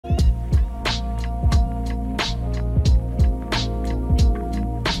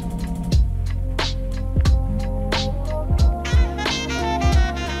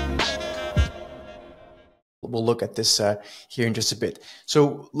we'll look at this here in just a bit.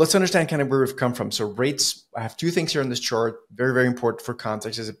 So let's understand kind of where we've come from. So rates, I have two things here on this chart, very, very important for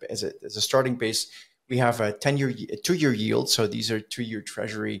context as a starting base. We have a 2-year yield. So these are 2-year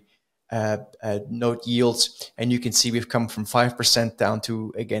treasury note yields. And you can see we've come from 5% down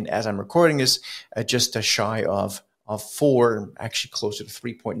to, again, as I'm recording this, just a shy of 4, actually closer to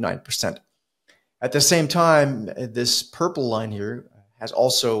 3.9%. At the same time, this purple line here has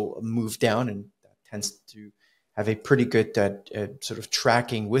also moved down, and that tends to have a pretty good sort of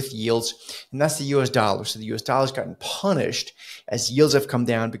tracking with yields, and that's the US dollar. So the US dollar has gotten punished as yields have come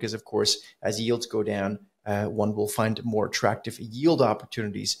down because, of course, as yields go down, one will find more attractive yield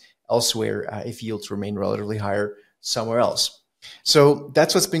opportunities elsewhere if yields remain relatively higher somewhere else. So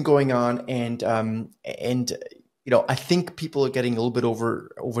that's what's been going on, and I think people are getting a little bit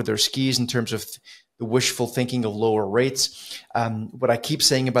over their skis in terms of the wishful thinking of lower rates. What I keep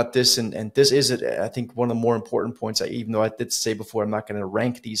saying about this, and this is, I think, one of the more important points, even though I did say before I'm not going to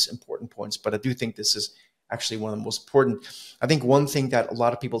rank these important points, but I do think this is actually one of the most important. I think one thing that a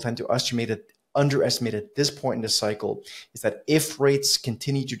lot of people tend to underestimate at this point in the cycle is that if rates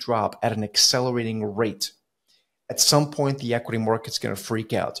continue to drop at an accelerating rate, at some point the equity market's going to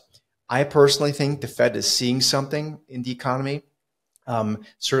freak out. I personally think the Fed is seeing something in the economy.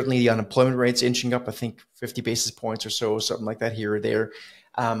 Certainly the unemployment rate's inching up, I think 50 basis points or so, something like that here or there.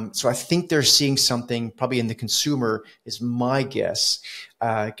 So I think they're seeing something probably in the consumer is my guess,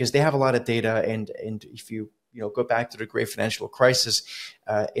 because they have a lot of data. And if you go back to the great financial crisis,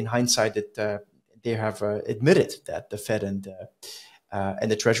 in hindsight, that they have admitted that the Fed and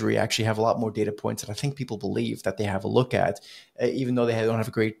the Treasury actually have a lot more data points that I think people believe that they have a look at, even though they don't have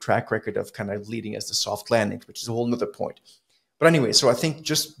a great track record of kind of leading us to soft landings, which is a whole nother point. But anyway, so I think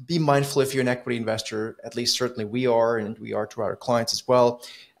just be mindful if you're an equity investor, at least certainly we are, and we are to our clients as well.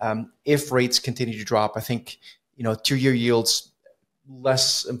 If rates continue to drop, I think, 2-year yields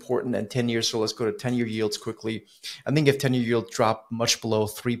less important than 10 years. So let's go to 10-year yields quickly. I think if 10-year yields drop much below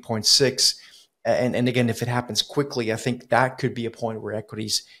 3.6, and again, if it happens quickly, I think that could be a point where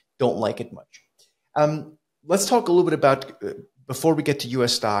equities don't like it much. Let's talk a little bit about, before we get to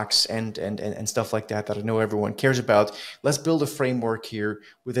U.S. stocks and stuff like that I know everyone cares about, let's build a framework here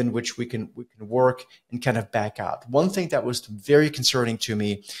within which we can work and kind of back out. One thing that was very concerning to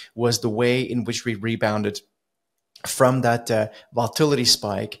me was the way in which we rebounded from that volatility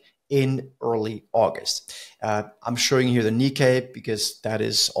spike in early August. I'm showing you here the Nikkei because that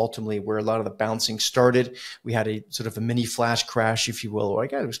is ultimately where a lot of the bouncing started. We had a sort of a mini flash crash, if you will, or I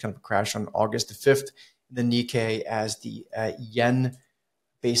guess it was kind of a crash on August the 5th, the Nikkei, as the yen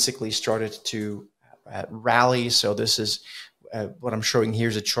basically started to rally. So this is what I'm showing here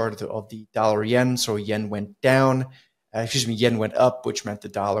is a chart of the dollar yen. So yen went down. Yen went up, which meant the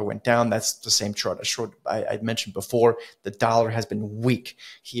dollar went down. That's the same chart I mentioned before. The dollar has been weak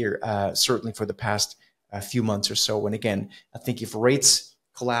here, certainly for the past few months or so. And again, I think if rates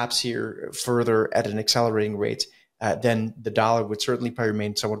collapse here further at an accelerating rate, then the dollar would certainly probably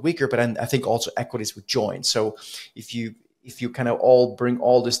remain somewhat weaker. But I think also equities would join. So if you kind of all bring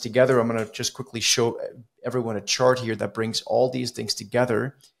all this together, I'm going to just quickly show everyone a chart here that brings all these things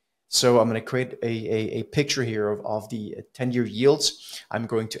together. So I'm going to create a picture here of the 10-year yields. I'm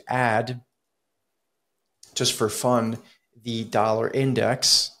going to add, just for fun, the dollar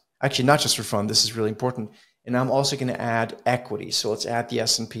index. Actually, not just for fun. This is really important. And I'm also going to add equity. So let's add the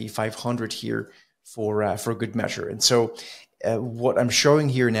S&P 500 here for good measure. And so what I'm showing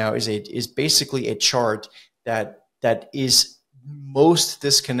here now is basically a chart that is most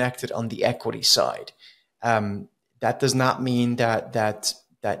disconnected on the equity side. That does not mean that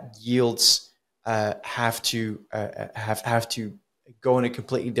yields have to go in a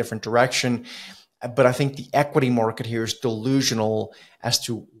completely different direction. But I think the equity market here is delusional as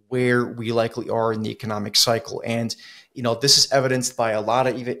to where we likely are in the economic cycle. And, this is evidenced by a lot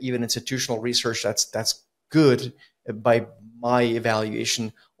of even institutional research that's good by my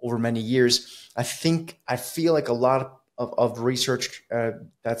evaluation over many years. I feel like a lot of research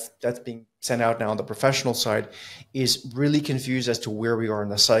that's being sent out now on the professional side is really confused as to where we are in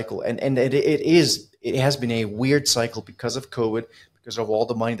the cycle. And it has been a weird cycle because of COVID, because of all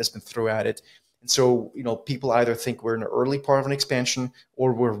the money that's been thrown at it. And so, people either think we're in the early part of an expansion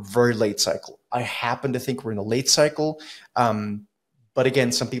or we're very late cycle. I happen to think we're in a late cycle. But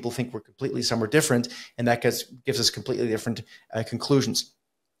again, some people think we're completely somewhere different, and that gives us completely different conclusions.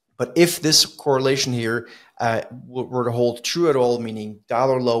 But if this correlation here were to hold true at all, meaning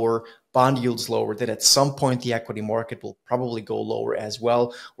dollar lower, bond yields lower, then at some point the equity market will probably go lower as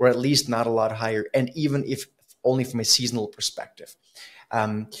well, or at least not a lot higher, and even if only from a seasonal perspective.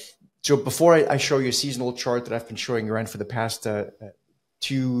 So before I show you a seasonal chart that I've been showing around for the past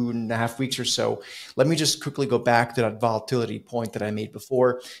 2.5 weeks or so, let me just quickly go back to that volatility point that I made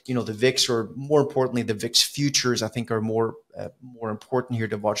before. The VIX, or more importantly, the VIX futures, I think are more important here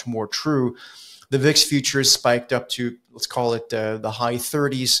to watch more true. The VIX futures spiked up to, let's call it the high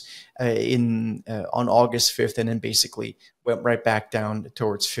 30s on August 5th, and then basically went right back down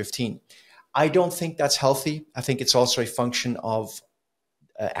towards 15. I don't think that's healthy. I think it's also a function of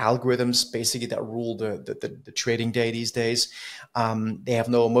algorithms basically that rule the trading day these days. They have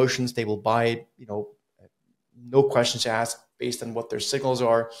no emotions. They will buy, no questions asked based on what their signals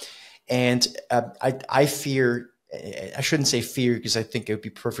are. And I fear, I shouldn't say fear, because I think it would be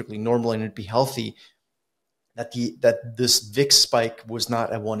perfectly normal and it'd be healthy, that this VIX spike was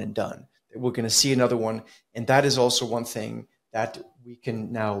not a one and done. We're going to see another one. And that is also one thing that we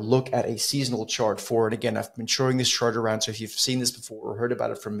can now look at a seasonal chart for. And again, I've been showing this chart around, so if you've seen this before or heard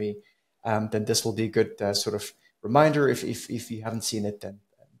about it from me, then this will be a good sort of reminder. If you haven't seen it, then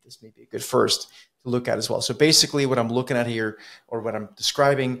this may be a good first to look at as well. So basically what I'm looking at here, or what I'm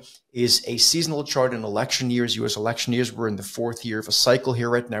describing, is a seasonal chart in election years, US election years. We're in the 4th year of a cycle here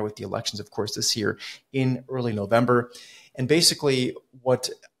right now with the elections, of course, this year in early November. And basically what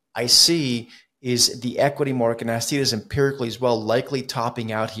I see is the equity market, and I see this empirically as well, likely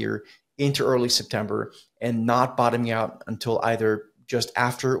topping out here into early September and not bottoming out until either just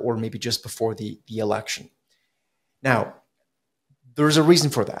after or maybe just before the election. Now, there's a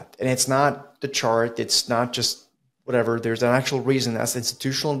reason for that, and it's not the chart, it's not just whatever. There's an actual reason, as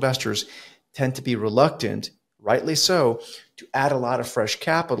institutional investors tend to be reluctant, rightly so, to add a lot of fresh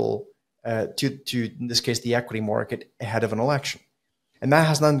capital to in this case, the equity market ahead of an election. And that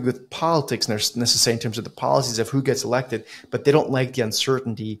has nothing to do with politics necessarily in terms of the policies of who gets elected, but they don't like the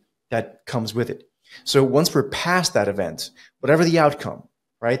uncertainty that comes with it. So once we're past that event, whatever the outcome,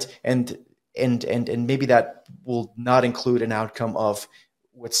 right? And maybe that will not include an outcome of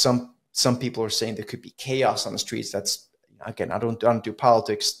what some people are saying there could be chaos on the streets. That's, again, I don't do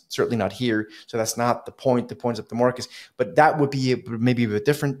politics, certainly not here. So that's not the point. The point of the markets, but that would be maybe a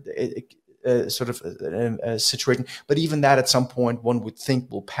different sort of situation. But even that at some point one would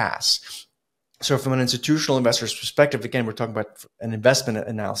think will pass. So from an institutional investor's perspective, again, we're talking about an investment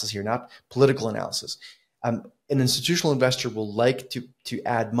analysis here, not political analysis. An institutional investor will like to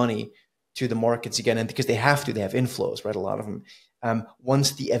add money to the markets again, and because they have inflows, right? A lot of them.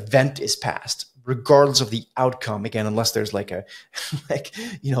 Once the event is passed, regardless of the outcome, again, unless there's like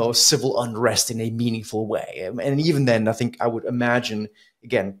civil unrest in a meaningful way. And even then, I think I would imagine,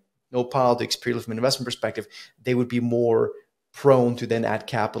 again, no politics, purely from an investment perspective, they would be more prone to then add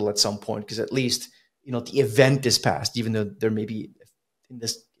capital at some point, because at least, the event is passed, even though there may be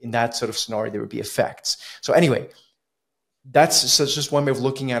in that sort of scenario, there would be effects. So anyway, that's just one way of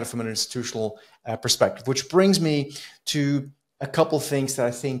looking at it from an institutional perspective, which brings me to a couple of things that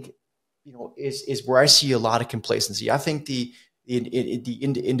I think, is where I see a lot of complacency. I think the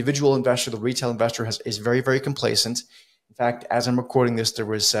individual investor, the retail investor is very, very complacent. In fact, as I'm recording this, there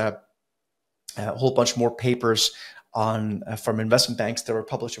was a whole bunch more papers from investment banks that were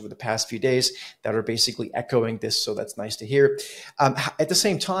published over the past few days that are basically echoing this. So that's nice to hear. At the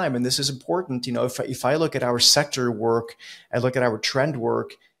same time, and this is important, if I look at our sector work, I look at our trend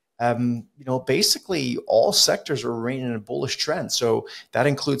work, basically all sectors are remaining in a bullish trend. So that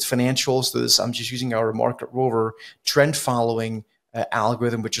includes financials. So I'm just using our market rover trend following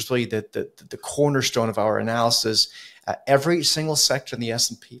algorithm, which is really the cornerstone of our analysis. Every single sector in the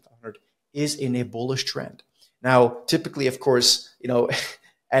S&P 500 is in a bullish trend. Now, typically, of course,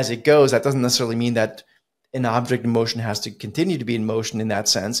 as it goes, that doesn't necessarily mean that an object in motion has to continue to be in motion in that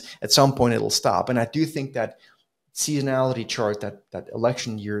sense. At some point, it'll stop. And I do think that seasonality chart, that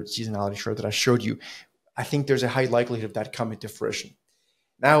election year seasonality chart that I showed you, I think there's a high likelihood of that coming to fruition.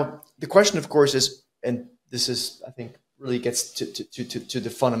 Now, the question, of course, is, and this is, I think, really gets to the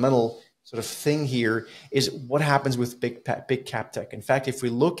fundamental sort of thing here, is what happens with big cap tech. In fact, if we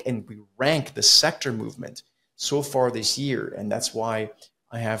look and we rank the sector movement so far this year, and that's why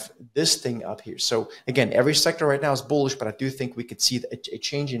I have this thing up here. So again, every sector right now is bullish, but I do think we could see a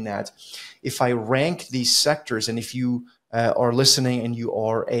change in that. If I rank these sectors, and if you are listening and you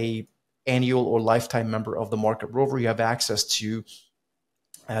are a annual or lifetime member of the Market Rover, you have access to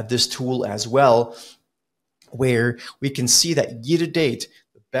this tool as well, where we can see that year to date,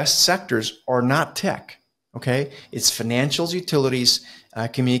 the best sectors are not tech. Okay, it's financials, utilities,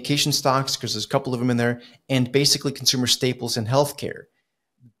 communication stocks, because there's a couple of them in there, and basically consumer staples and healthcare.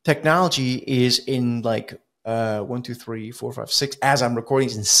 Technology is in like 1, 2, 3, 4, 5, 6. As I'm recording,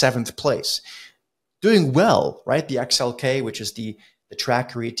 is in 7th place, doing well, right? The XLK, which is the the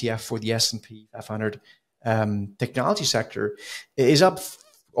tracker ETF for the S&P 500 technology sector, is up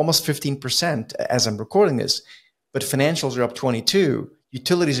almost 15% as I'm recording this. But financials are up 22,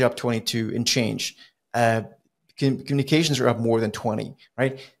 utilities are up 22 and change. Communications are up more than 20,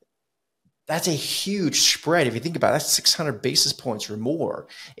 right? That's a huge spread. If you think about it, that's 600 basis points or more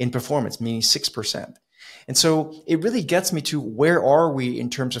in performance, meaning 6%. And so it really gets me to where are we in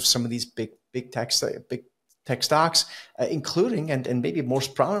terms of some of these big tech stocks, including and maybe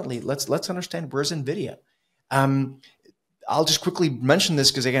most prominently, let's understand where's NVIDIA. I'll just quickly mention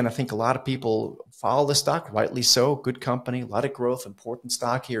this because, again, I think a lot of people follow the stock, rightly so. Good company, a lot of growth, important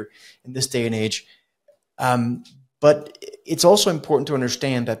stock here in this day and age. But it's also important to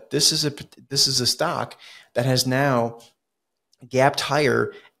understand that this is a stock that has now gapped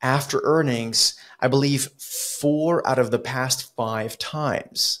higher after earnings, I believe 4 out of the past 5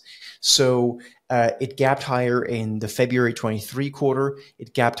 times. So it gapped higher in the February 23 quarter.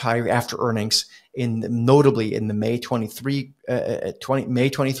 It gapped higher after earnings, notably in the May 23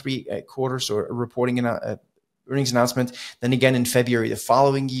 quarter, so reporting an earnings announcement. Then again in February the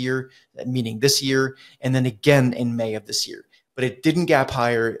following year, meaning this year, and then again in May of this year. But it didn't gap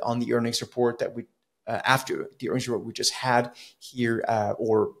higher on the earnings report that we after the earnings report we just had here,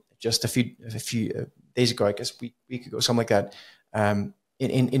 or just a few days ago, I guess a week ago, something like that.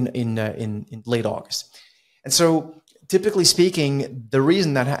 In late August. And so typically speaking, the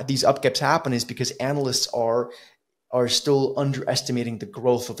reason that these up gaps happen is because analysts are still underestimating the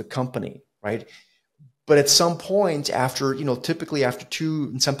growth of the company, right? But at some point after, typically after 2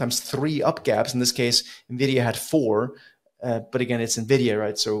 and sometimes 3 up gaps, in this case, NVIDIA had 4, but again, it's NVIDIA,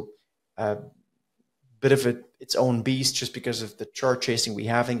 right? So bit of its own beast just because of the chart chasing we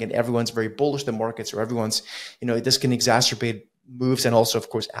having, and everyone's very bullish the markets, or everyone's, this can exacerbate moves, and also of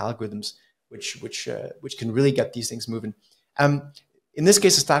course algorithms which can really get these things moving. In this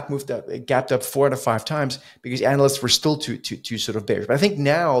case, the stock moved up, it gapped up 4 out of 5 times because analysts were still too sort of bearish. But I think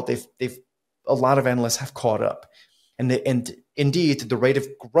now a lot of analysts have caught up, and indeed the rate of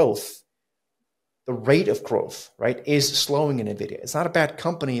growth, right, is slowing in NVIDIA. It's not a bad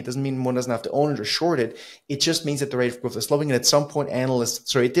company. It doesn't mean one doesn't have to own it or short it. It just means that the rate of growth is slowing, and at some point it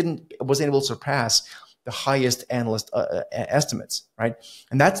wasn't able to surpass the highest analyst estimates, right?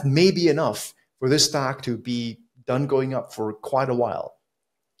 And that's maybe enough for this stock to be done going up for quite a while,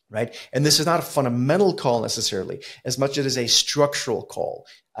 right? And this is not a fundamental call necessarily, as much as it is a structural call.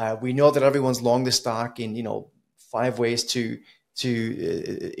 We know that everyone's long this stock in 5 ways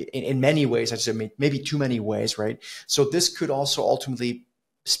in many ways. I said maybe too many ways, right? So this could also ultimately,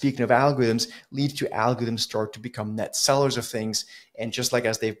 speaking of algorithms, lead to algorithms start to become net sellers of things. And just like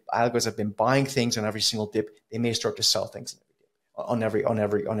as algorithms have been buying things on every single dip, they may start to sell things on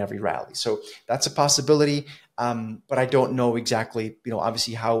every rally. So that's a possibility. But I don't know exactly,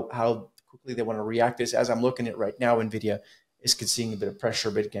 obviously how quickly they want to react to this. As I'm looking at right now, NVIDIA is seeing a bit of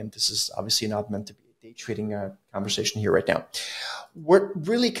pressure. But again, this is obviously not meant to be a day trading conversation here right now. What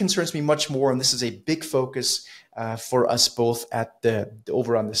really concerns me much more, and this is a big focus for us both at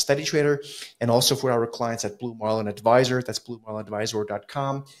over on the Steady Trader and also for our clients at Blue Marlin Advisor, that's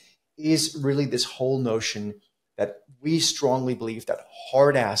bluemarlinadvisor.com, is really this whole notion that we strongly believe that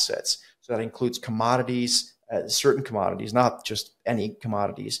hard assets, so that includes commodities, certain commodities, not just any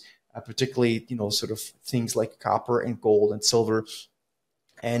commodities, particularly sort of things like copper and gold and silver,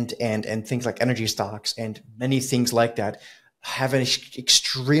 and things like energy stocks and many things like that, have an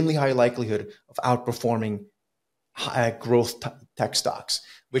extremely high likelihood of outperforming growth tech stocks,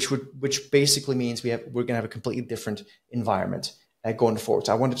 which basically means we're going to have a completely different environment going forward.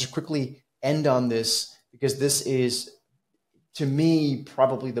 So I wanted to quickly end on this because this is, to me,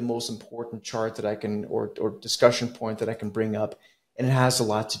 probably the most important chart that I can, or discussion point that I can bring up, and it has a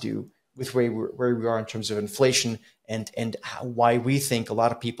lot to do with where we are in terms of inflation and why we think a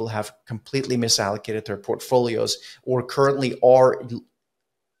lot of people have completely misallocated their portfolios, or currently are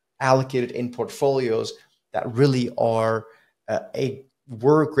allocated in portfolios that really were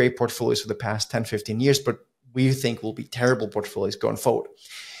great portfolios for the past 10, 15 years, but we think will be terrible portfolios going forward.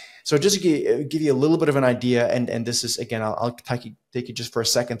 So just to give you a little bit of an idea, and this is, again, I'll take you just for a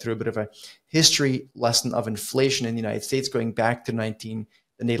second through a bit of a history lesson of inflation in the United States going back to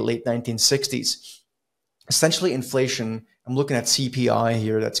the late 1960s. Essentially, inflation, I'm looking at CPI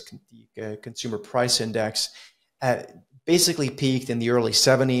here, that's the Consumer Price Index, basically peaked in the early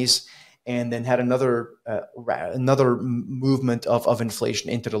 70s and then had another movement of inflation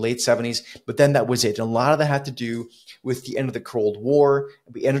into the late 70s. But then that was it. And a lot of that had to do with the end of the Cold War.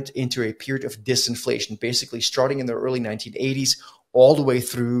 We entered into a period of disinflation, basically starting in the early 1980s all the way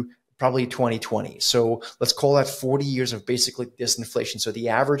through probably 2020. So let's call that 40 years of basically disinflation. So the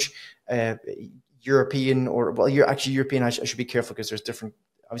average European, or well, you're actually European, I should be careful because there's different,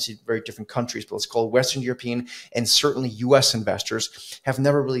 obviously very different countries, but let's call it Western European and certainly US investors have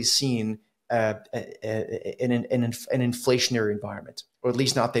never really seen an inflationary environment, or at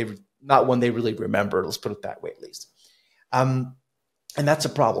least not one they really remember. Let's put it that way, at least. And that's a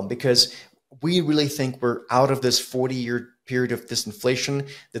problem because we really think we're out of this 40-year period of disinflation.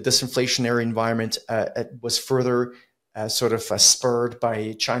 The disinflationary environment was further sort of spurred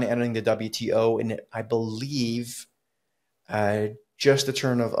by China entering the WTO, and I believe just the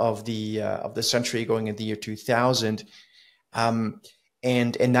turn of the century, going into the year 2000.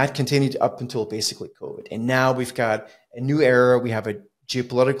 And that continued up until basically COVID. And now we've got a new era. We have a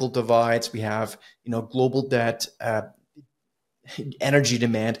geopolitical divides. We have, global debt, energy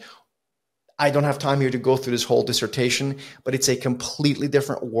demand. I don't have time here to go through this whole dissertation, but it's a completely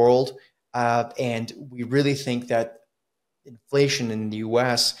different world. And we really think that inflation in the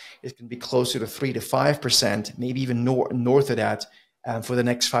US is going to be closer to 3 to 5%, maybe even north of that for the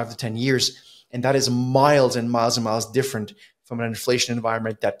next 5 to 10 years. And that is miles and miles and miles different from an inflation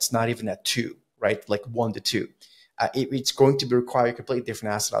environment that's not even at 2, right? Like 1 to 2. It's going to require a completely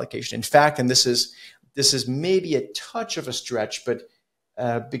different asset allocation. In fact, and this is maybe a touch of a stretch, but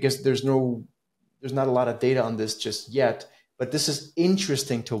because there's not a lot of data on this just yet, but this is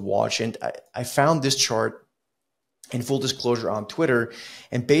interesting to watch. And I found this chart in full disclosure on Twitter.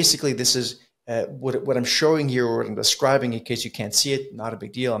 And basically this is what I'm showing here, or what I'm describing, in case you can't see it, not a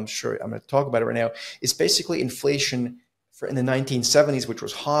big deal. I'm sure I'm going to talk about it right now. It's basically inflation in the 1970s, which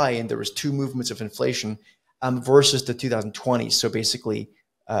was high, and there was 2 movements of inflation versus the 2020s. So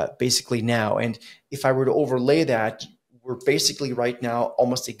basically now. And if I were to overlay that, we're basically right now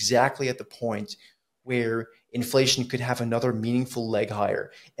almost exactly at the point where inflation could have another meaningful leg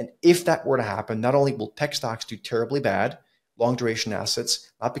higher. And if that were to happen, not only will tech stocks do terribly bad, long duration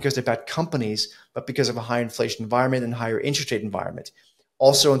assets, not because they're bad companies, but because of a high inflation environment and higher interest rate environment.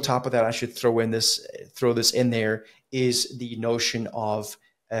 Also, on top of that, I should throw this in there, is the notion of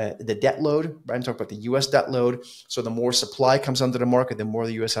the debt load, right? I'm talking about the US debt load. So the more supply comes onto the market, the more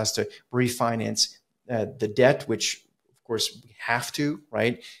the US has to refinance the debt, which of course we have to,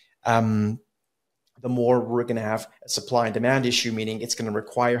 right? The more we're going to have a supply and demand issue, meaning it's going to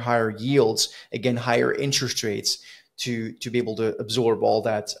require higher yields, again, higher interest rates to be able to absorb all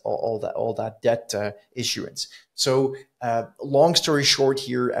that debt issuance. So long story short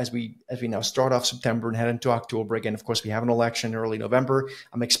here, as we now start off September and head into October, again, of course, we have an election in early November.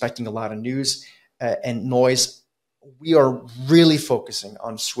 I'm expecting a lot of news and noise. We are really focusing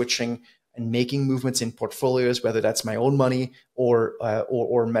on switching and making movements in portfolios, whether that's my own money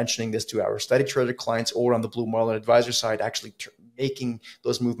or mentioning this to our steady trader clients, or on the Blue Marlin Advisor side, actually making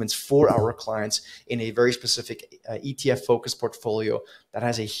those movements for our clients in a very specific ETF focused portfolio that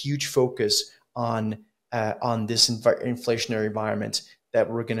has a huge focus on this inflationary environment that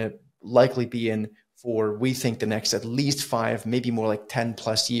we're going to likely be in for, we think, the next at least 5, maybe more like 10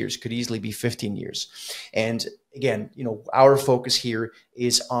 plus years, could easily be 15 years. And again, our focus here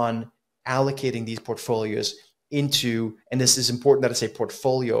is on allocating these portfolios into, and this is important that it's a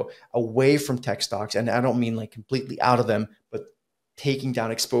portfolio, away from tech stocks. And I don't mean like completely out of them, but taking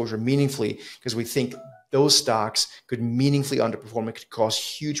down exposure meaningfully, because we think those stocks could meaningfully underperform. It could cause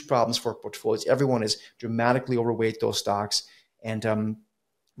huge problems for portfolios. Everyone is dramatically overweight those stocks. And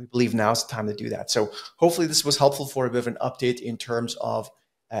we believe now is the time to do that. So hopefully this was helpful for a bit of an update in terms of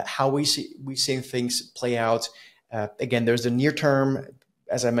how we see things play out. Again, there's the near term,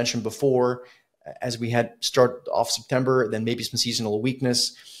 as I mentioned before, as we had start off September, then maybe some seasonal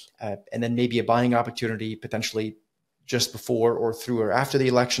weakness, and then maybe a buying opportunity potentially just before or through or after the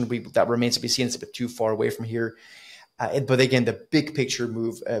election. That remains to be seen. It's a bit too far away from here. But again, the big picture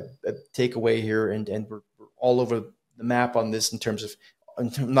move, takeaway here, and we're all over the map on this in terms of,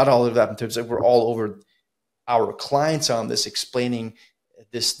 not all of that, in terms of we're all over our clients on this, explaining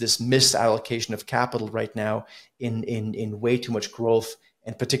this misallocation of capital right now in way too much growth,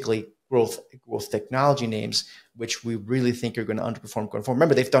 and particularly growth technology names, which we really think are going to underperform going forward.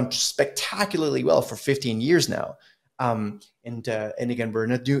 Remember, they've done spectacularly well for 15 years now. And again, we're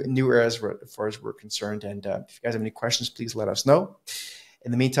in a new era as far as we're concerned. And if you guys have any questions, please let us know.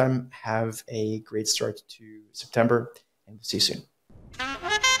 In the meantime, have a great start to September, and we'll see you soon.